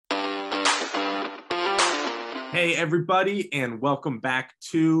Hey, everybody, and welcome back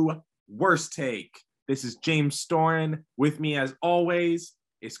to Worst Take. This is James Storin. With me, as always,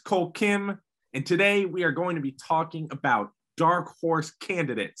 is Cole Kim. And today we are going to be talking about dark horse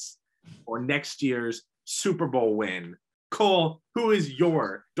candidates for next year's Super Bowl win. Cole, who is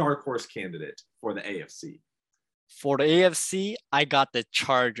your dark horse candidate for the AFC? For the AFC, I got the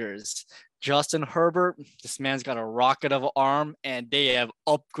Chargers. Justin Herbert, this man's got a rocket of an arm, and they have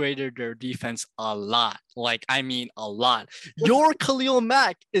upgraded their defense a lot. A lot. Your Khalil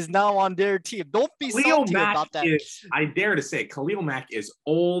Mack is now on their team. Don't be salty about that. I dare to say, Khalil Mack is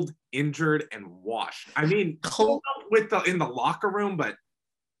old, injured, and washed. I mean, in the locker room, but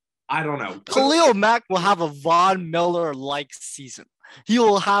I don't know. Khalil Mack will have a Von Miller-like season. He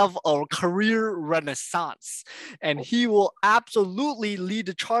will have a career renaissance, and he will absolutely lead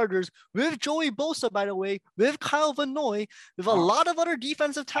the Chargers with Joey Bosa, by the way, with Kyle Van Noy, with a lot of other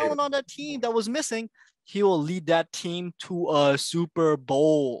defensive talent on that team that was missing. He will lead that team to a Super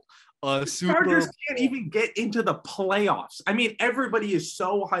Bowl. Chargers can't even get into the playoffs. I mean, everybody is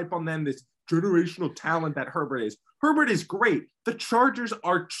so hype on them, this generational talent that Herbert is. Herbert is great. The Chargers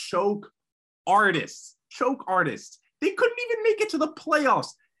are choke artists. They couldn't even make it to the playoffs.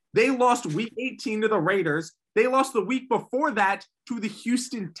 They lost week 18 to the Raiders. They lost the week before that to the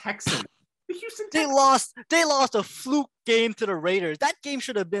Houston Texans. They lost a fluke game to the Raiders. That game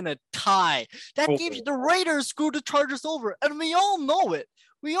should have been a tie. The Raiders screwed the Chargers over, and we all know it.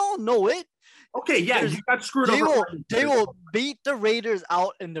 Okay, yeah, you got screwed over. They will beat the Raiders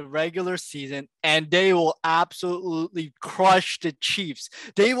out in the regular season, and they will absolutely crush the Chiefs.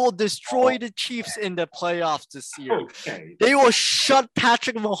 They will destroy the Chiefs in the playoffs this year. Okay. They will shut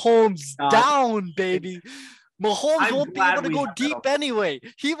Patrick Mahomes down, baby. Mahomes won't be able to go deep anyway.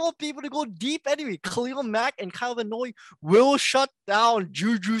 He won't be able to go deep anyway. Khalil Mack and Kyle Van Noy will shut down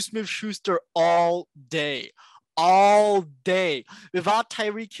Juju Smith-Schuster all day. Without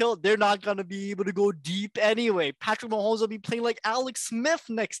Tyreek Hill, they're not going to be able to go deep anyway. Patrick Mahomes will be playing like Alex Smith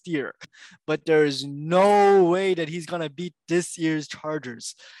next year. But there's no way that he's going to beat this year's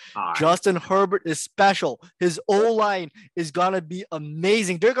Chargers. Justin Herbert is special. His O-line is going to be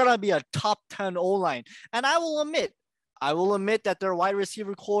amazing. They're going to be a top 10 O-line. And I will admit that their wide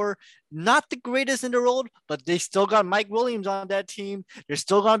receiver core, not the greatest in the world, but they still got Mike Williams on that team. They're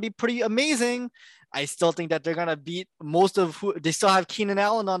still going to be pretty amazing. I still think that they're going to beat they still have Keenan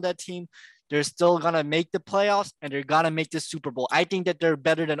Allen on that team. They're still going to make the playoffs, and they're going to make the Super Bowl. I think that they're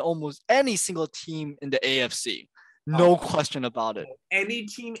better than almost any single team in the AFC. No question about it. Any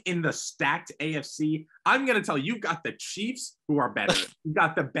team in the stacked AFC, I'm going to tell you, got the Chiefs who are better. You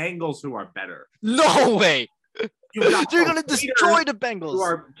got the Bengals who are better. No way. They're going to destroy the Bengals.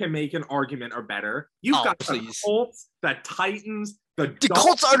 Who can make an argument are better. You've got the Colts, the Titans, the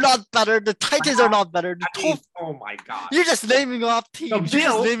Colts are not better. The Titans are not better. Oh my God! You're just naming off teams. The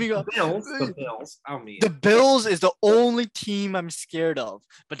Bills is the only team I'm scared of.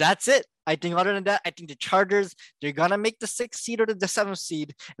 But that's it. I think other than that, I think the Chargers, they're gonna make the 6th seed or the 7th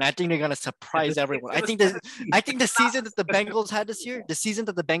seed, and I think they're gonna surprise everyone. I think the season that the Bengals had this year,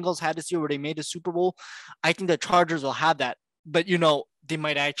 where they made the Super Bowl, I think the Chargers will have that. But they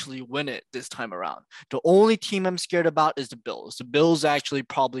might actually win it this time around. The only team I'm scared about is the Bills. The Bills actually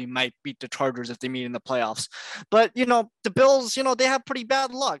probably might beat the Chargers if they meet in the playoffs. But, the Bills, they have pretty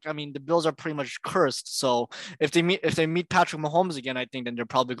bad luck. I mean, the Bills are pretty much cursed. So if they meet Patrick Mahomes again, I think then they're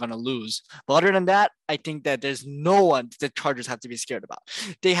probably going to lose. But other than that, I think that there's no one the Chargers have to be scared about.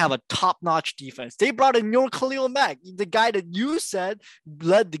 They have a top-notch defense. They brought in your Khalil Mack, the guy that you said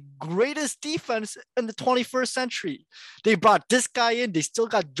led the greatest defense in the 21st century. They brought this guy in. They still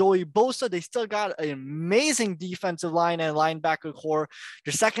got Joey Bosa. They still got an amazing defensive line and linebacker core.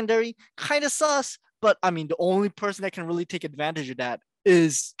 Their secondary, kind of sus, but I mean, the only person that can really take advantage of that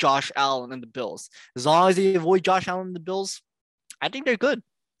is Josh Allen and the Bills. As long as they avoid Josh Allen and the Bills, I think they're good.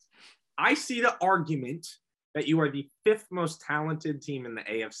 I see the argument that you are the 5th most talented team in the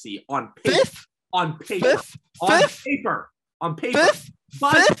AFC on paper. On paper.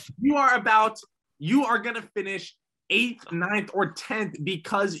 But you are going to finish 8th, 9th, or 10th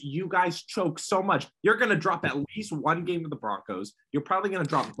because you guys choke so much. You're going to drop at least one game to the Broncos. You're probably going to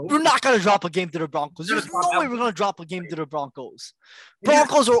drop both. We're not going to drop a game to the Broncos. There's no way we're going to drop a game to the Broncos.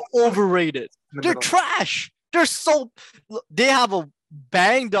 Broncos are overrated. They're trash. They have a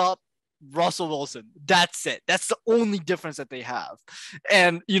banged up Russell Wilson. That's it. That's the only difference that they have.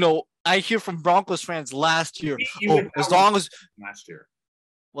 And, I hear from Broncos fans last year. Last year.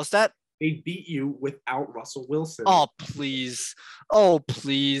 What's that? They beat you without Russell Wilson. Oh, please. Oh,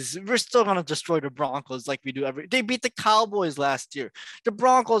 please. We're still going to destroy the Broncos like we do They beat the Cowboys last year. The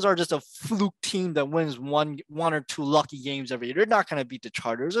Broncos are just a fluke team that wins one or two lucky games every year. They're not going to beat the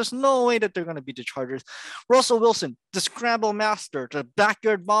Chargers. There's no way that they're going to beat the Chargers. Russell Wilson, the scramble master, the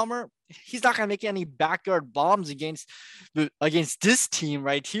backyard bomber, he's not going to make any backyard bombs against this team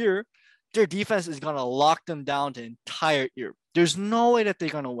right here. Their defense is going to lock them down the entire year. There's no way that they're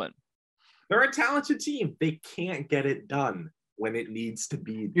going to win. They're a talented team. They can't get it done when it needs to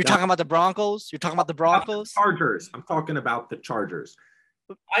be done. You're talking about the Broncos? You're talking about the Broncos? Chargers. I'm talking about the Chargers.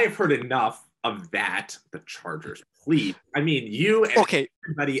 I have heard enough of that. The Chargers, please. I mean, you and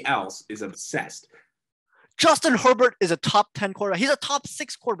everybody else is obsessed. Justin Herbert is a top 10 quarterback. He's a top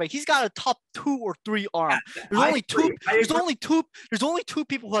 6 quarterback. He's got a top 2 or 3 arm. There's only two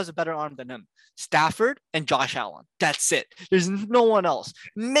people who has a better arm than him. Stafford and Josh Allen. That's it. There's no one else.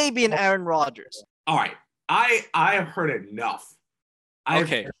 Maybe an Aaron Rodgers. All right. I have heard enough. I've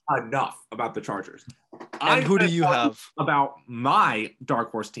heard enough about the Chargers. And who do you have? About my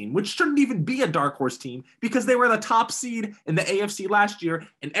dark horse team, which shouldn't even be a dark horse team because they were the top seed in the AFC last year,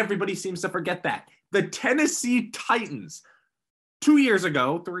 and everybody seems to forget that. The Tennessee Titans, 2 years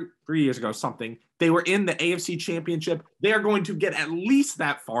ago, three years ago, something, they were in the AFC Championship. They are going to get at least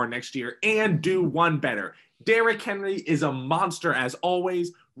that far next year and do one better. Derrick Henry is a monster as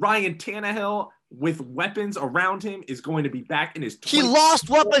always. Ryan Tannehill, with weapons around him, is going to be back in his 20s. He lost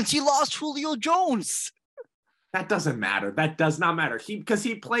weapons. He lost Julio Jones. That doesn't matter. That does not matter. Because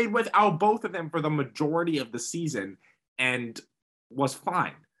he played without both of them for the majority of the season and was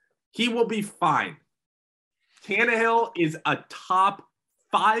fine. He will be fine. Tannehill is a top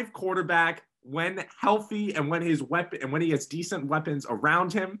 5 quarterback when healthy and when he has decent weapons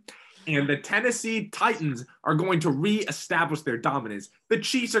around him. And the Tennessee Titans are going to reestablish their dominance. The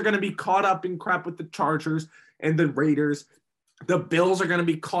Chiefs are going to be caught up in crap with the Chargers and the Raiders. The Bills are going to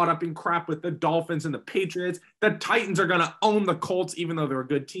be caught up in crap with the Dolphins and the Patriots. The Titans are going to own the Colts, even though they're a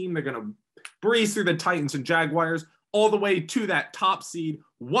good team. They're going to breeze through the Titans and Jaguars all the way to that top seed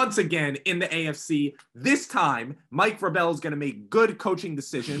once again in the AFC. This time, Mike Vrabel is going to make good coaching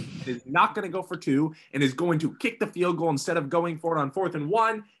decisions, is not going to go for 2, and is going to kick the field goal instead of going for it on 4th and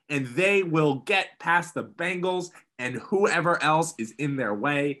 1, and they will get past the Bengals and whoever else is in their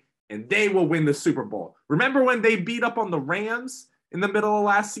way, and they will win the Super Bowl. Remember when they beat up on the Rams in the middle of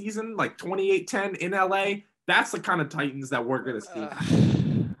last season, like 28-10 in LA? That's the kind of Titans that we're going to see.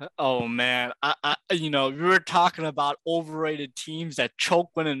 Oh man, we were talking about overrated teams that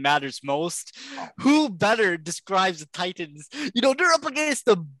choke when it matters most. Who better describes the Titans? They're up against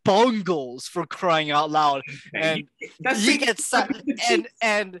the Bungles, for crying out loud, and he gets sacked,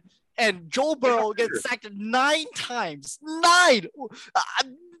 and Joe Burrow gets sacked 9 times. 9.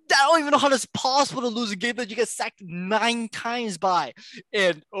 I don't even know how it's possible to lose a game that you get sacked 9 times by.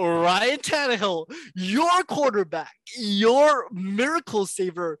 And Ryan Tannehill, your quarterback, your miracle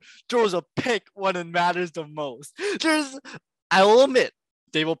saver, throws a pick when it matters the most. I will admit,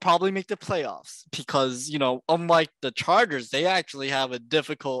 they will probably make the playoffs because, unlike the Chargers, they actually have a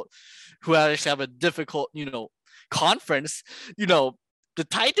difficult conference. The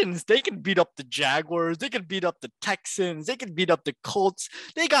Titans, they can beat up the Jaguars, they can beat up the Texans, they can beat up the Colts.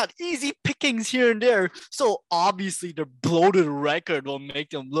 They got easy pickings here and there. So obviously their bloated record will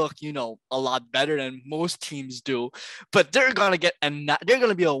make them look, a lot better than most teams do. But they're gonna be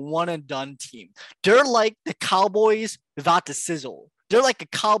a one and done team. They're like the Cowboys without the sizzle. They're like the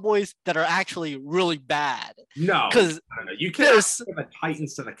Cowboys that are actually really bad. No, you can't compare the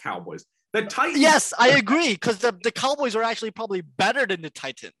Titans to the Cowboys. The Titans. Yes, I agree, because the Cowboys are actually probably better than the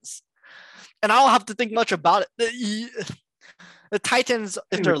Titans, and I don't have to think much about it. The Titans,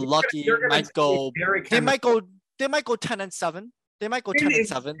 if they're lucky, might go 10-7. They might go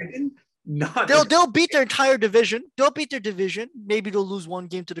 10-7. They'll beat their entire division. Maybe they'll lose one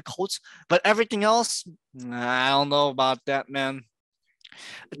game to the Colts, but everything else, I don't know about that, man.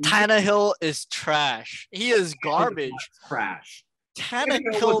 Tannehill is trash. He is garbage. Trash.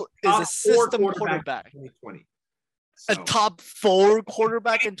 Tannehill is a system quarterback. A top 4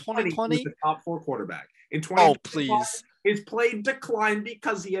 quarterback in 2020? The top 4 quarterback. In 2020, oh, please. His play declined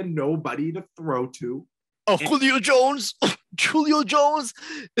because he had nobody to throw to. Oh, Julio Jones. Julio Jones.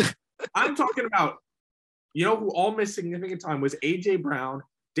 I'm talking about, who all missed significant time was A.J. Brown,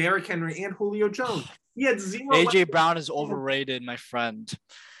 Derrick Henry, and Julio Jones. He had 0. A.J. Brown is overrated, my friend.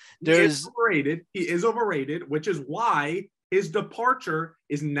 He is overrated, which is why his departure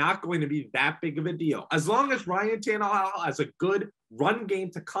is not going to be that big of a deal. As long as Ryan Tannehill has a good run game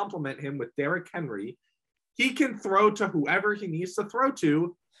to complement him with Derrick Henry, he can throw to whoever he needs to throw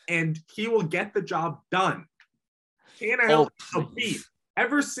to, and he will get the job done. Tannehill is a beast.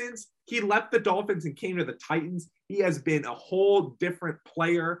 Ever since he left the Dolphins and came to the Titans, he has been a whole different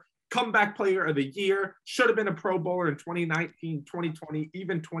player. Comeback player of the year, should have been a Pro Bowler in 2019, 2020,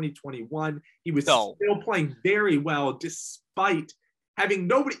 even 2021. He was still playing very well despite having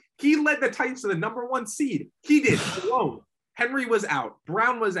nobody. He led the Titans to the #1 seed. He did alone. Henry was out.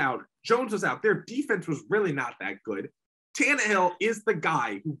 Brown was out. Jones was out. Their defense was really not that good. Tannehill is the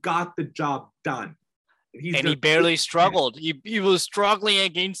guy who got the job done. And he barely struggled. He was struggling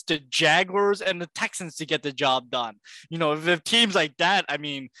against the Jaguars and the Texans to get the job done. You know, if teams like that, I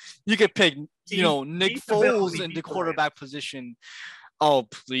mean, you could pick, Nick Foles in the quarterback position. Oh,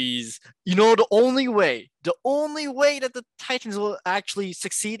 please. You know, the only way that the Titans will actually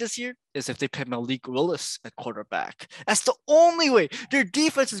succeed this year is if they pick Malik Willis at quarterback. That's the only way. Their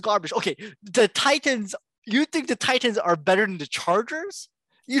defense is garbage. Okay, the Titans, you think the Titans are better than the Chargers?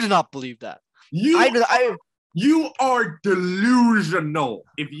 You do not believe that. You are delusional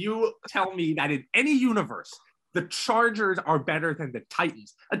if you tell me that in any universe the Chargers are better than the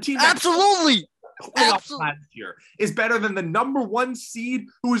Titans. A team that absolutely last year is better than the #1 seed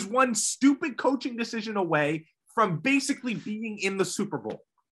who is one stupid coaching decision away from basically being in the Super Bowl.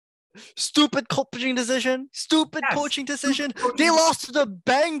 Stupid coaching decision. They lost to the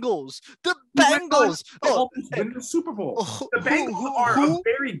Bengals. The Bengals. Win the Super Bowl. The Bengals are a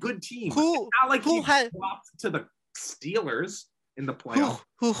very good team. It's not like he flopped to the Steelers in the playoffs.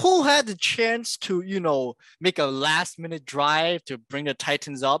 Who had the chance to, make a last-minute drive to bring the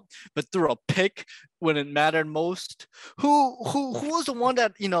Titans up, but threw a pick when it mattered most? Who was the one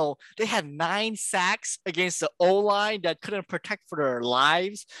that, they had 9 sacks against the O-line that couldn't protect for their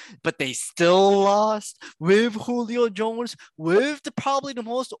lives, but they still lost with Julio Jones, with probably the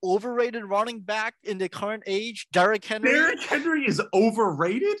most overrated running back in the current age, Derrick Henry. Derrick Henry is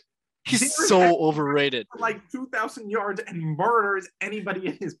overrated? He's so overrated. Like 2,000 yards and murders anybody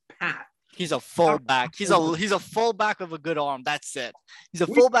in his path. He's a fullback. He's a fullback of a good arm. That's it. He's a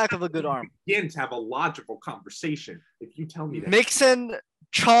fullback of a good arm. Begin to have a logical conversation if you tell me that. Mixon,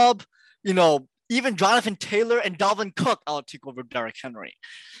 Chubb, even Jonathan Taylor and Dalvin Cook, I'll take over Derrick Henry.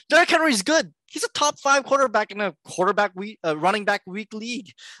 Derrick Henry's good. He's a top 5 quarterback in a running back week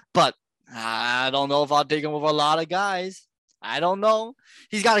league. But I don't know if I'll take him over a lot of guys. I don't know.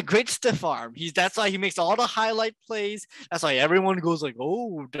 He's got a great stiff arm. That's why he makes all the highlight plays. That's why everyone goes like,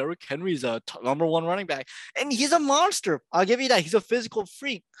 oh, Derrick Henry's a #1 running back. And he's a monster. I'll give you that. He's a physical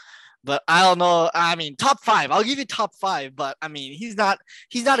freak. But I don't know. I mean, top 5. I'll give you top 5. But I mean, he's not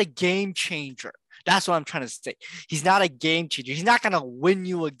a game changer. That's what I'm trying to say. He's not a game changer. He's not going to win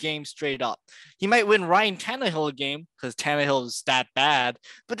you a game straight up. He might win Ryan Tannehill a game because Tannehill is that bad,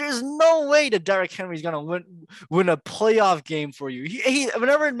 but there's no way that Derrick Henry is going to win a playoff game for you. He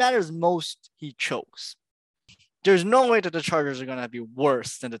whenever it matters most, he chokes. There's no way that the Chargers are going to be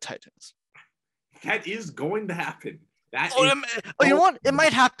worse than the Titans. That is going to happen. You know what? It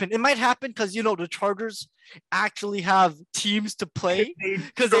might happen. It might happen because the Chargers actually have teams to play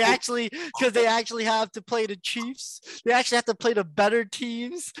because they actually have to play the Chiefs. They actually have to play the better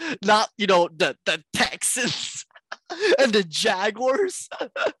teams, not the Texans and the Jaguars.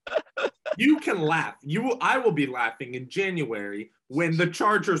 You can laugh. I will be laughing in January when the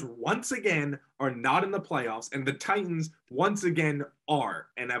Chargers once again are not in the playoffs and the Titans once again are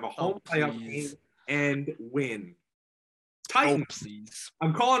and have a home playoff game and win. Titans. Oh, please.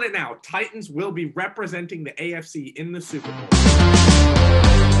 I'm calling it now. Titans will be representing the AFC in the Super Bowl.